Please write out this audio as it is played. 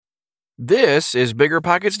This is Bigger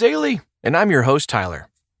Pockets Daily, and I'm your host, Tyler.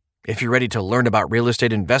 If you're ready to learn about real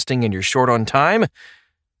estate investing and you're short on time,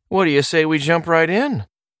 what do you say we jump right in?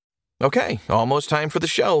 Okay, almost time for the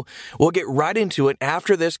show. We'll get right into it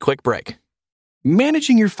after this quick break.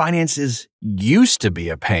 Managing your finances used to be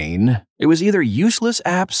a pain. It was either useless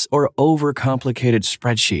apps or overcomplicated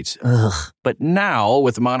spreadsheets. But now,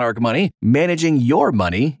 with Monarch Money, managing your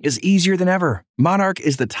money is easier than ever. Monarch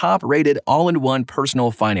is the top-rated all-in-one personal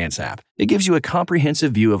finance app. It gives you a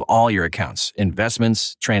comprehensive view of all your accounts,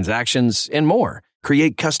 investments, transactions, and more.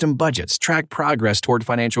 Create custom budgets, track progress toward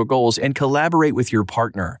financial goals, and collaborate with your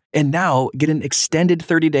partner. And now, get an extended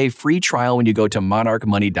 30-day free trial when you go to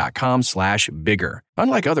monarchmoney.com/bigger.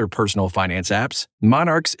 Unlike other personal finance apps,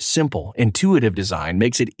 Monarch's simple, intuitive design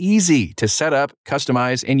makes it easy to set up,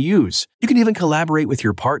 customize, and use. You can even collaborate with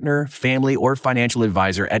your partner, family, or financial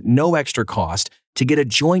advisor at no extra cost to get a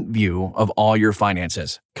joint view of all your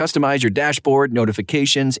finances. Customize your dashboard,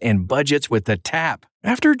 notifications, and budgets with the tap.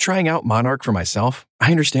 After trying out Monarch for myself, I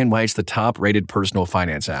understand why it's the top-rated personal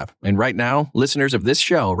finance app. And right now, listeners of this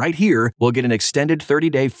show right here will get an extended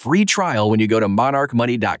 30-day free trial when you go to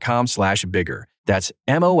monarchmoney.com/bigger. That's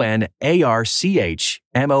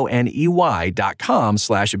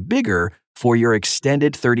monarchmoney.com/bigger for your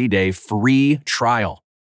extended 30-day free trial.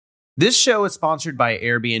 This show is sponsored by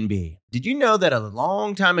Airbnb. Did you know that a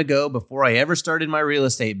long time ago, before I ever started my real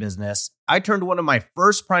estate business, I turned one of my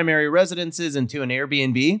first primary residences into an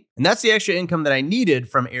Airbnb? And that's the extra income that I needed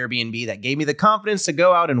from Airbnb that gave me the confidence to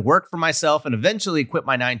go out and work for myself and eventually quit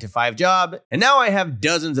my 9-to-5 job. And now I have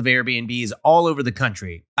dozens of Airbnbs all over the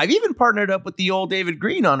country. I've even partnered up with the old David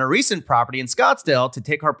Green on a recent property in Scottsdale to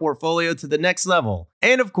take our portfolio to the next level.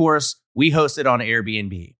 And of course, we host it on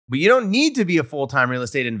Airbnb. But you don't need to be a full-time real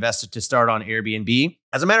estate investor to start on Airbnb.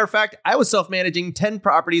 As a matter of fact, I was self-managing 10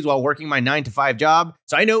 properties while working my 9-to-5 job,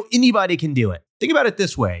 so I know anybody can do it. Think about it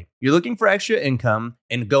this way. You're looking for extra income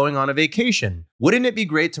and going on a vacation. Wouldn't it be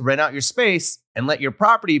great to rent out your space and let your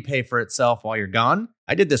property pay for itself while you're gone?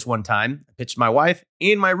 I did this one time. I pitched my wife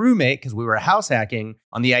and my roommate, because we were house hacking,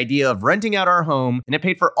 on the idea of renting out our home, and it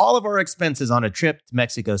paid for all of our expenses on a trip to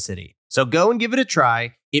Mexico City. So go and give it a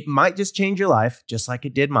try. It might just change your life, just like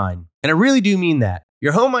it did mine. And I really do mean that.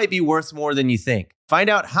 Your home might be worth more than you think. Find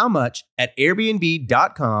out how much at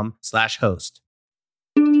airbnb.com/host.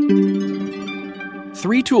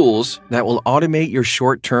 3 tools that will automate your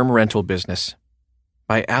short-term rental business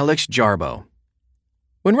by Alex Jarbo.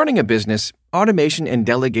 When running a business, automation and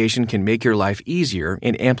delegation can make your life easier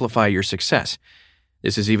and amplify your success.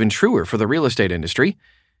 This is even truer for the real estate industry.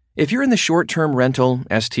 If you're in the short-term rental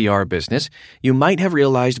STR business, you might have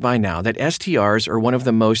realized by now that STRs are one of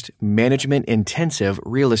the most management-intensive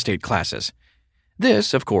real estate classes.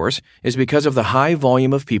 This, of course, is because of the high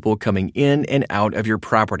volume of people coming in and out of your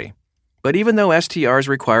property. But even though STRs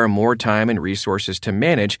require more time and resources to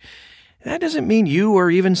manage, that doesn't mean you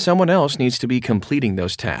or even someone else needs to be completing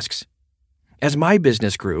those tasks. As my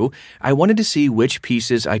business grew, I wanted to see which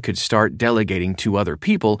pieces I could start delegating to other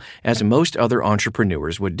people, as most other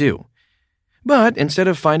entrepreneurs would do. But instead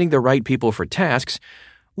of finding the right people for tasks,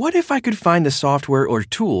 what if I could find the software or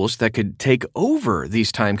tools that could take over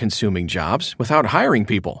these time-consuming jobs without hiring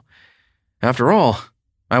people? After all,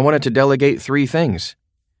 I wanted to delegate 3 things: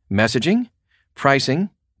 messaging,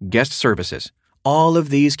 pricing, guest services. All of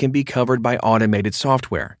these can be covered by automated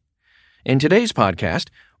software. In today's podcast,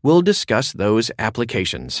 we'll discuss those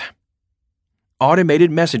applications. Automated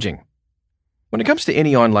messaging. When it comes to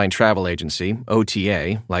any online travel agency,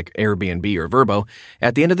 OTA, like Airbnb or Vrbo,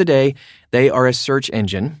 at the end of the day, they are a search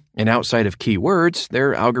engine, and outside of keywords,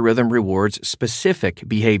 their algorithm rewards specific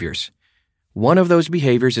behaviors. One of those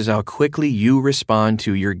behaviors is how quickly you respond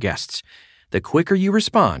to your guests. The quicker you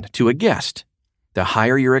respond to a guest, the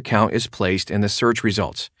higher your account is placed in the search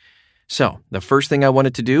results. So, the first thing I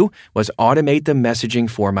wanted to do was automate the messaging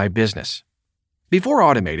for my business. Before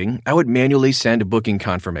automating, I would manually send booking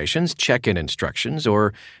confirmations, check-in instructions,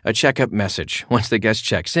 or a checkup message once the guest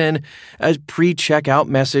checks in, a pre-checkout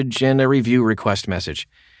message, and a review request message.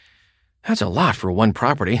 That's a lot for one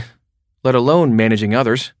property, let alone managing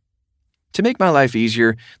others. To make my life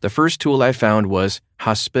easier, the first tool I found was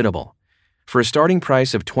Hospitable. For a starting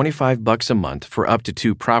price of $25 a month for up to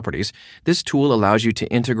 2 properties, this tool allows you to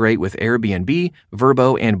integrate with Airbnb,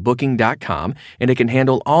 Vrbo, and Booking.com, and it can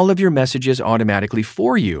handle all of your messages automatically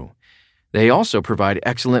for you. They also provide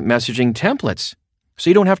excellent messaging templates, so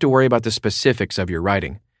you don't have to worry about the specifics of your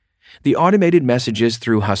writing. The automated messages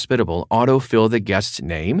through Hospitable autofill the guest's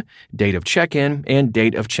name, date of check-in, and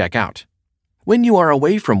date of check-out. When you are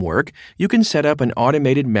away from work, you can set up an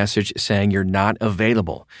automated message saying you're not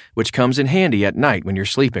available, which comes in handy at night when you're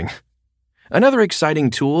sleeping. Another exciting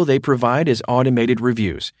tool they provide is automated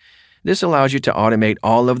reviews. This allows you to automate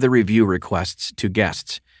all of the review requests to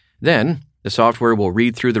guests. Then, the software will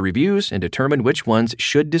read through the reviews and determine which ones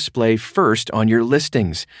should display first on your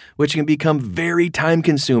listings, which can become very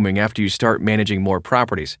time-consuming after you start managing more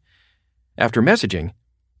properties. After messaging,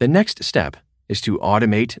 the next step is to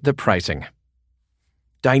automate the pricing.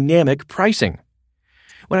 Dynamic pricing.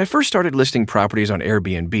 When I first started listing properties on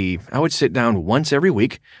Airbnb, I would sit down once every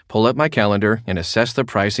week, pull up my calendar, and assess the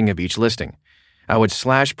pricing of each listing. I would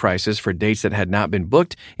slash prices for dates that had not been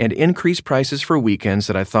booked and increase prices for weekends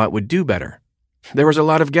that I thought would do better. There was a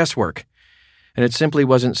lot of guesswork, and it simply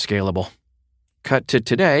wasn't scalable. Cut to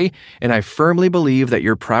today, and I firmly believe that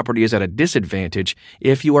your property is at a disadvantage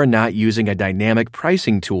if you are not using a dynamic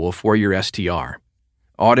pricing tool for your STR.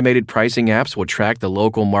 Automated pricing apps will track the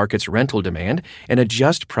local market's rental demand and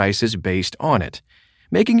adjust prices based on it,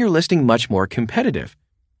 making your listing much more competitive.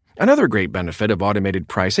 Another great benefit of automated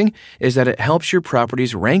pricing is that it helps your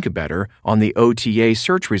properties rank better on the OTA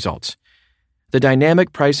search results. The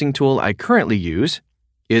dynamic pricing tool I currently use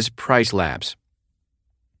is PriceLabs.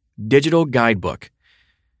 Digital Guidebook.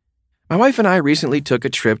 My wife and I recently took a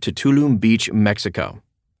trip to Tulum Beach, Mexico.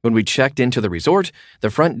 When we checked into the resort, the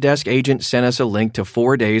front desk agent sent us a link to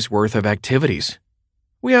 4 days' worth of activities.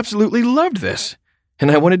 We absolutely loved this,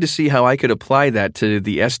 and I wanted to see how I could apply that to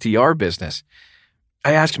the STR business.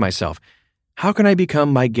 I asked myself, how can I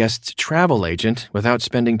become my guest's travel agent without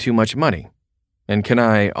spending too much money? And can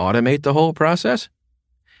I automate the whole process?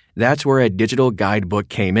 That's where a digital guidebook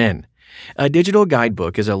came in. A digital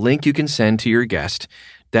guidebook is a link you can send to your guest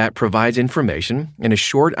that provides information and a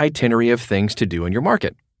short itinerary of things to do in your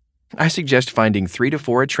market. I suggest finding 3 to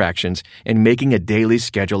 4 attractions and making a daily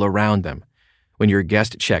schedule around them. When your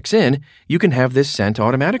guest checks in, you can have this sent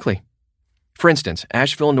automatically. For instance,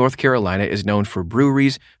 Asheville, North Carolina is known for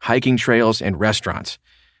breweries, hiking trails, and restaurants.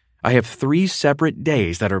 I have 3 separate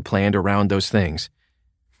days that are planned around those things.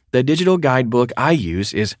 The digital guidebook I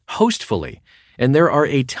use is Hostfully, and there are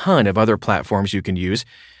a ton of other platforms you can use.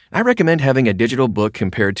 I recommend having a digital book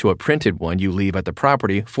compared to a printed one you leave at the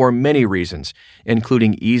property for many reasons,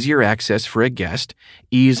 including easier access for a guest,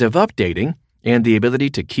 ease of updating, and the ability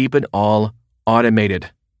to keep it all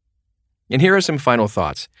automated. And here are some final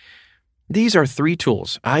thoughts. These are 3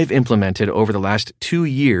 tools I've implemented over the last 2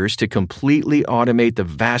 years to completely automate the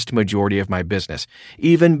vast majority of my business.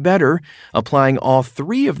 Even better, applying all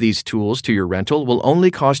 3 of these tools to your rental will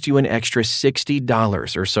only cost you an extra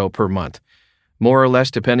 $60 or so per month, more or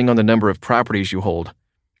less depending on the number of properties you hold.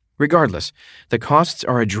 Regardless, the costs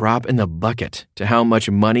are a drop in the bucket to how much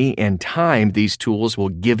money and time these tools will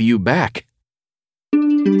give you back.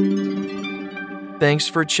 Thanks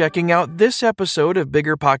for checking out this episode of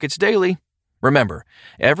Bigger Pockets Daily. Remember,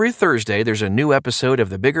 every Thursday there's a new episode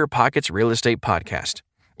of the Bigger Pockets Real Estate Podcast.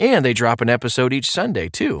 And they drop an episode each Sunday,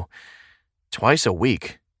 too. Twice a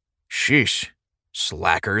week. Sheesh.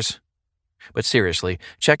 Slackers. But seriously,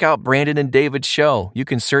 check out Brandon and David's show. You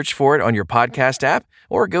can search for it on your podcast app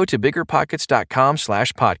or go to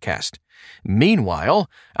biggerpockets.com/podcast. Meanwhile,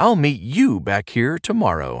 I'll meet you back here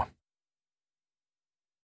tomorrow.